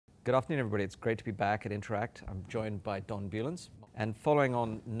Good afternoon, everybody. It's great to be back at Interact. I'm joined by Don Bulens. And following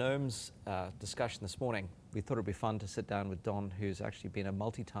on Noam's discussion this morning, we thought it'd be fun to sit down with Don, who's actually been a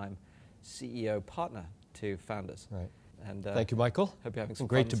multi-time CEO partner to founders. Right. And thank you, Michael. Hope you're having some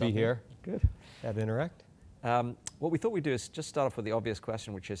Great fun to this be afternoon. here. Good. At Interact. What we thought we'd do is just start off with the obvious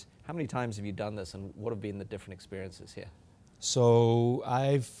question, which is, how many times have you done this, and what have been the different experiences here? So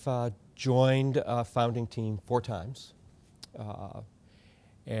I've joined a founding team 4 times,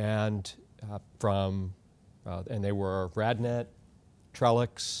 and they were Radnet,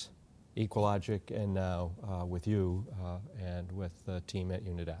 Trellix, Equalogic, and now with you and with the team at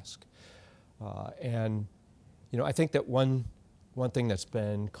Unidesk. And you know, I think that one thing that's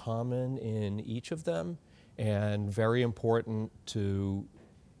been common in each of them and very important to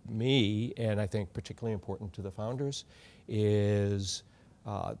me, and I think particularly important to the founders, is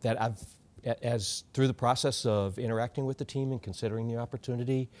that through the process of interacting with the team and considering the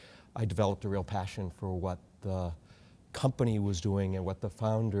opportunity, I developed a real passion for what the company was doing and what the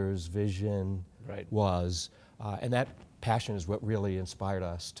founder's vision was. And that passion is what really inspired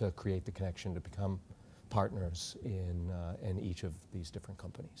us to create the connection to become partners in each of these different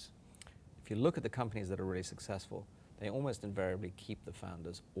companies. If you look at the companies that are really successful, they almost invariably keep the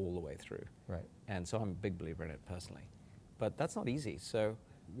founders all the way through. Right. And so I'm a big believer in it personally. But that's not easy. So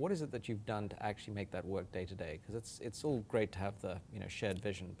what is it that you've done to actually make that work day to day? Because it's all great to have the shared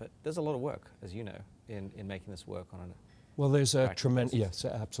vision, but there's a lot of work, as you know, in making this work on a Well, there's a tremendous, yes,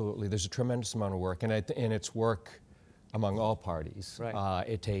 absolutely. There's a tremendous amount of work, and it's work among all parties. Right.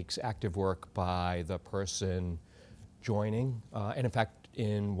 It takes active work by the person joining. And in fact,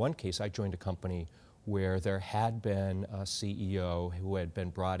 in one case, I joined a company where there had been a CEO who had been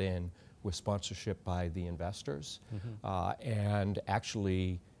brought in with sponsorship by the investors. Mm-hmm. And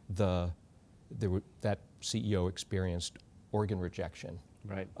actually, that CEO experienced organ rejection.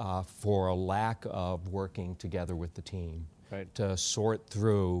 Right. For a lack of working together with the team. Right. To sort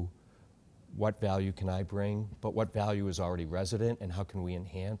through what value can I bring, but what value is already resident, and how can we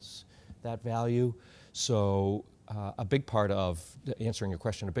enhance that value. So a big part of, answering your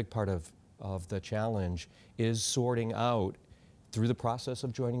question, a big part of the challenge is sorting out through the process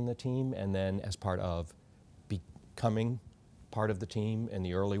of joining the team, and then as part of becoming part of the team and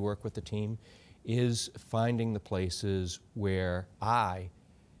the early work with the team, is finding the places where I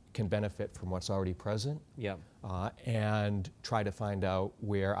can benefit from what's already present. Yeah. And try to find out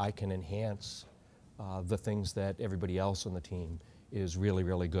where I can enhance the things that everybody else on the team is really,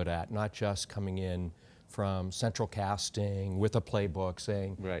 really good at. Not just coming in from central casting with a playbook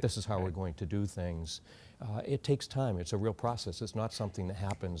saying, this is how we're going to do things. It takes time. It's a real process. It's not something that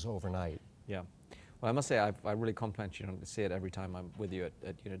happens overnight. Yeah. Well, I must say, I really compliment you, and I see it every time I'm with you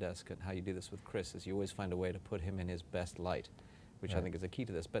at Unidesk, and how you do this with Chris, is you always find a way to put him in his best light, which I think is a key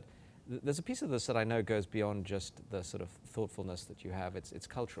to this. But there's a piece of this that I know goes beyond just the sort of thoughtfulness that you have. It's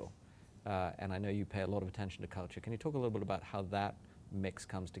cultural. And I know you pay a lot of attention to culture. Can you talk a little bit about how that mix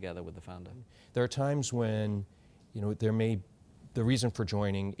comes together with the founder? There are times when, the reason for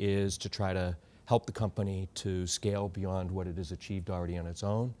joining is to try to help the company to scale beyond what it has achieved already on its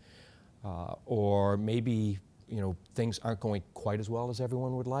own. Or maybe, things aren't going quite as well as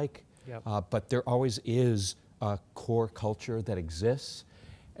everyone would like. Yep. But there always is a core culture that exists.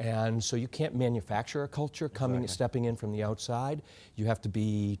 And so you can't manufacture a culture stepping in from the outside. You have to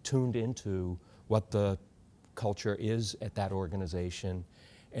be tuned into what the culture is at that organization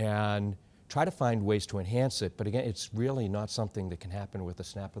and try to find ways to enhance it. But again, it's really not something that can happen with a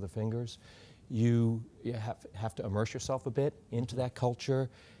snap of the fingers. You have to immerse yourself a bit into that culture,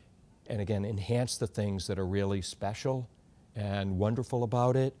 and again, enhance the things that are really special and wonderful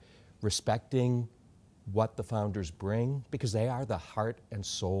about it, respecting what the founders bring, because they are the heart and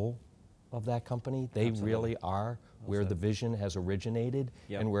soul of that company. They really are where the vision has originated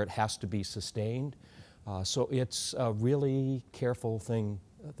and where it has to be sustained. So it's a really careful thing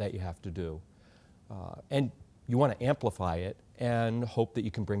that you have to do. And you want to amplify it and hope that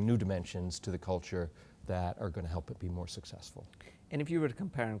you can bring new dimensions to the culture that are going to help it be more successful. And if you were to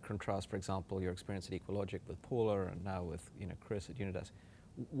compare and contrast, for example, your experience at Equalogic with Paula and now with Chris at Unidesk,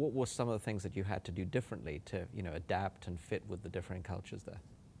 what were some of the things that you had to do differently to adapt and fit with the differing cultures there?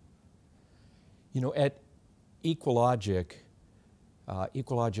 At Equalogic,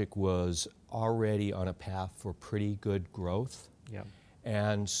 Equalogic was already on a path for pretty good growth. Yeah.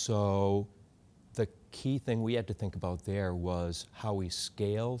 And so the key thing we had to think about there was how we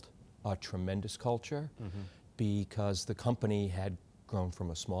scaled a tremendous culture, because the company had grown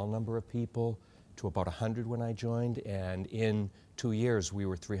from a small number of people to about 100 when I joined, and in 2 years we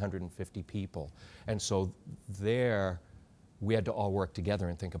were 350 people. And so there we had to all work together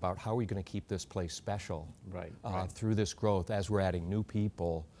and think about how are we going to keep this place special Right, through this growth as we're adding new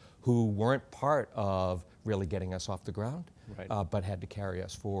people who weren't part of really getting us off the ground, but had to carry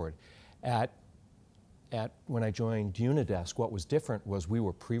us forward. When I joined Unidesk, what was different was we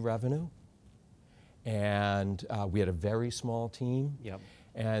were pre-revenue, and we had a very small team. Yep.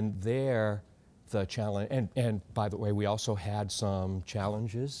 And there, the challenge, and by the way, we also had some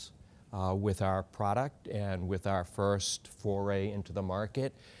challenges with our product and with our first foray into the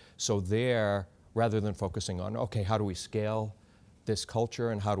market. So there, rather than focusing on, okay, how do we scale this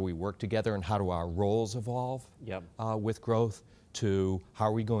culture and how do we work together and how do our roles evolve with growth, to how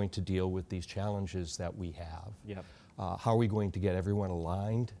are we going to deal with these challenges that we have? Yep. How are we going to get everyone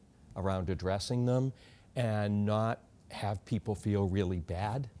aligned around addressing them and not have people feel really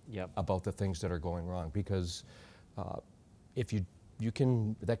bad about the things that are going wrong? Because if you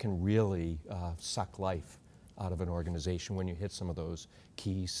can, that can really suck life out of an organization when you hit some of those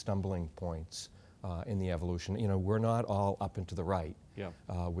key stumbling points in the evolution. You know, we're not all up and to the right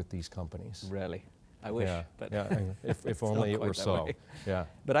with these companies. Really. I wish, but if only it were so. Yeah.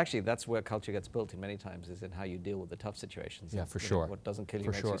 But actually, that's where culture gets built in many times, is in how you deal with the tough situations. Yeah, for sure. What doesn't kill you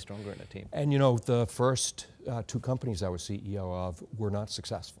makes you stronger in a team. And you know, the first two companies I was CEO of were not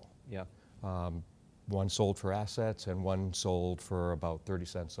successful. Yeah. One sold for assets and one sold for about 30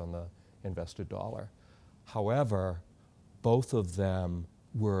 cents on the invested dollar. However, both of them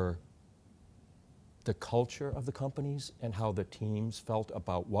were the culture of the companies and how the teams felt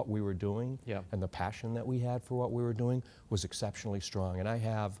about what we were doing and the passion that we had for what we were doing was exceptionally strong. And I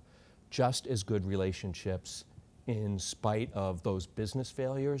have just as good relationships in spite of those business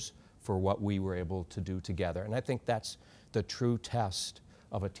failures for what we were able to do together. And I think that's the true test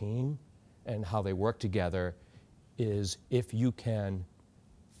of a team and how they work together, is if you can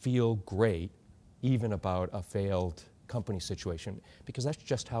feel great even about a failed company situation, because that's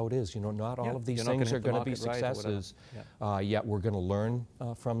just how it is. You know, not all of these things are going to be successes, yet we're going to learn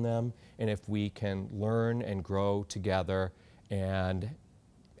from them. And if we can learn and grow together and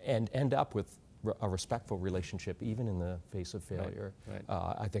end up with a respectful relationship, even in the face of failure,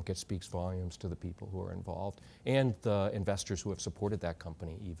 I think it speaks volumes to the people who are involved and the investors who have supported that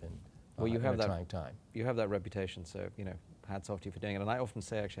company even you have in a trying time. You have that reputation, so, you know, hats off to you for doing it. And I often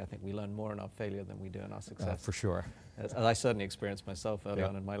say, actually, I think we learn more in our failure than we do in our success. For sure. As I certainly experienced myself early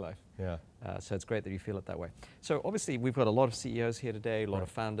on in my life. Yeah. So it's great that you feel it that way. So obviously, we've got a lot of CEOs here today, a lot of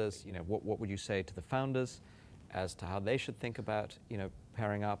founders. You know, what would you say to the founders as to how they should think about, you know,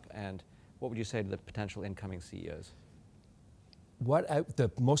 pairing up, and what would you say to the potential incoming CEOs? The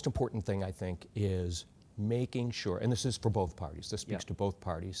most important thing, I think, is making sure, and this is for both parties, this speaks to both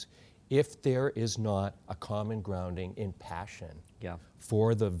parties, if there is not a common grounding in passion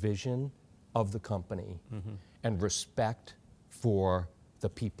for the vision of the company and respect for the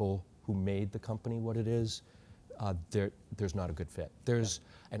people who made the company what it is, there's not a good fit. There's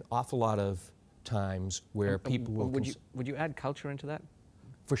an awful lot of times where people will... Would you add culture into that?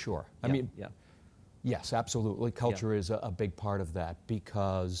 For sure. I mean, yes, absolutely. Culture is a big part of that,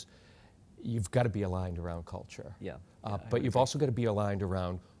 because you've got to be aligned around culture. But you've also got to be aligned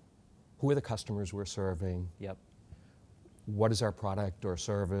around who are the customers we're serving, what is our product or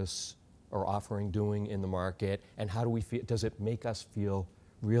service or offering doing in the market, and how do we feel, does it make us feel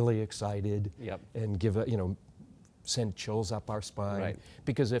really excited and give a, you know, send chills up our spine?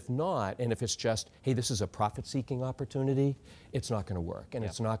 Because if not, and if it's just, hey, this is a profit-seeking opportunity, it's not going to work, and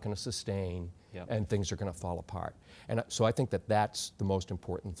it's not going to sustain, and things are going to fall apart. And so I think that that's the most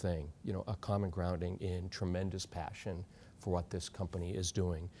important thing, you know, a common grounding in tremendous passion for what this company is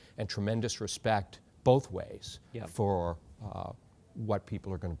doing, and tremendous respect both ways for what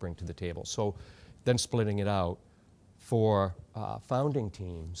people are going to bring to the table. So then splitting it out, for founding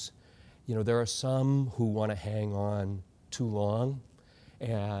teams, you know, there are some who want to hang on too long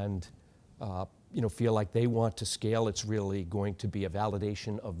and you know, feel like they want to scale. It's really going to be a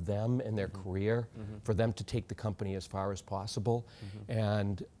validation of them and their career for them to take the company as far as possible.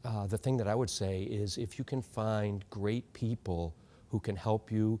 And the thing that I would say is, if you can find great people who can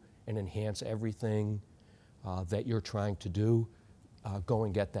help you and enhance everything that you're trying to do, go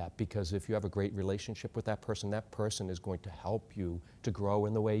and get that. Because if you have a great relationship with that person is going to help you to grow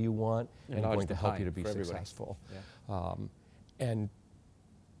in the way you want and going to help you to be successful. And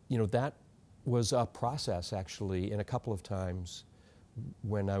you know, that was a process, actually, in a couple of times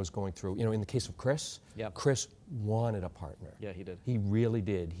when I was going through, you know, in the case of Chris, Chris wanted a partner. Yeah, he did. He really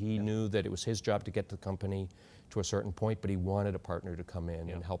did. He knew that it was his job to get the company to a certain point, but he wanted a partner to come in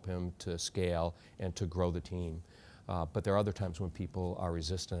and help him to scale and to grow the team. But there are other times when people are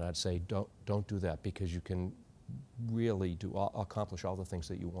resistant. I'd say, don't do that, because you can really accomplish all the things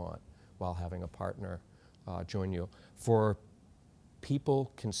that you want while having a partner join you. For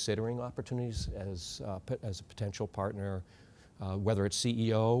people considering opportunities as a potential partner, whether it's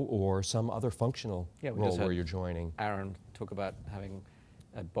CEO or some other functional role where you're joining. Aaron talk about having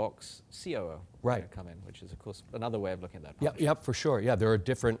a box COO come in, which is of course another way of looking at that. Yep, for sure. Yeah, there are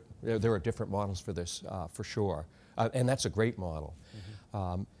different models for this, for sure, and that's a great model.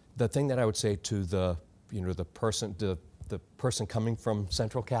 Mm-hmm. The thing that I would say to the person coming from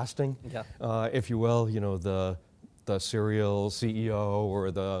central casting, if you will, the serial CEO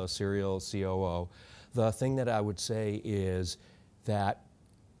or the serial COO, the thing that I would say is that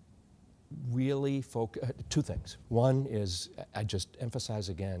really two things. One is, I just emphasize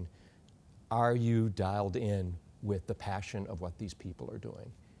again, are you dialed in with the passion of what these people are doing?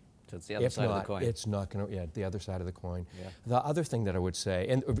 So it's the other side of the coin. It's not going to, the other side of the coin. Yeah. The other thing that I would say,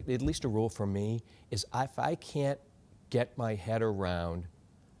 and at least a rule for me, is if I can't get my head around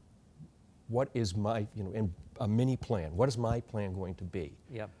what is my, in a mini plan, what is my plan going to be?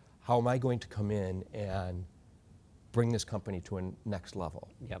 Yep. How am I going to come in and bring this company to a next level,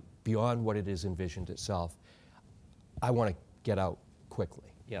 beyond what it is envisioned itself? I want to get out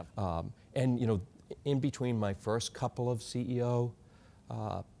quickly. Yep. And in between my first couple of CEO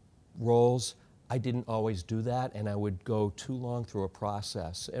roles, I didn't always do that, and I would go too long through a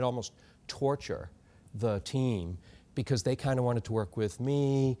process and almost torture the team, because they kind of wanted to work with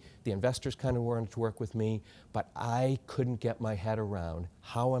me, the investors kind of wanted to work with me, but I couldn't get my head around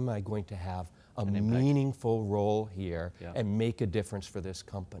how am I going to have a meaningful role here and make a difference for this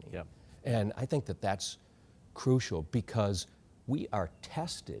company. Yep. And I think that that's crucial, because we are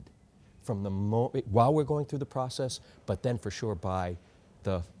tested from the moment while we're going through the process, but then for sure by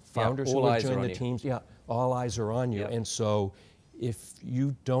the founders who have joined the teams. Yeah, all eyes are on you. And so if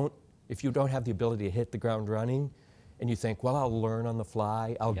you don't have the ability to hit the ground running, and you think, well, I'll learn on the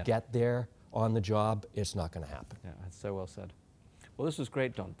fly, I'll get there on the job, it's not going to happen. Yeah, that's so well said. Well, this was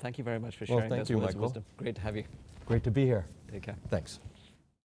great, Don. Thank you very much for sharing this wisdom. Great to have you. Great to be here. Take care. Thanks.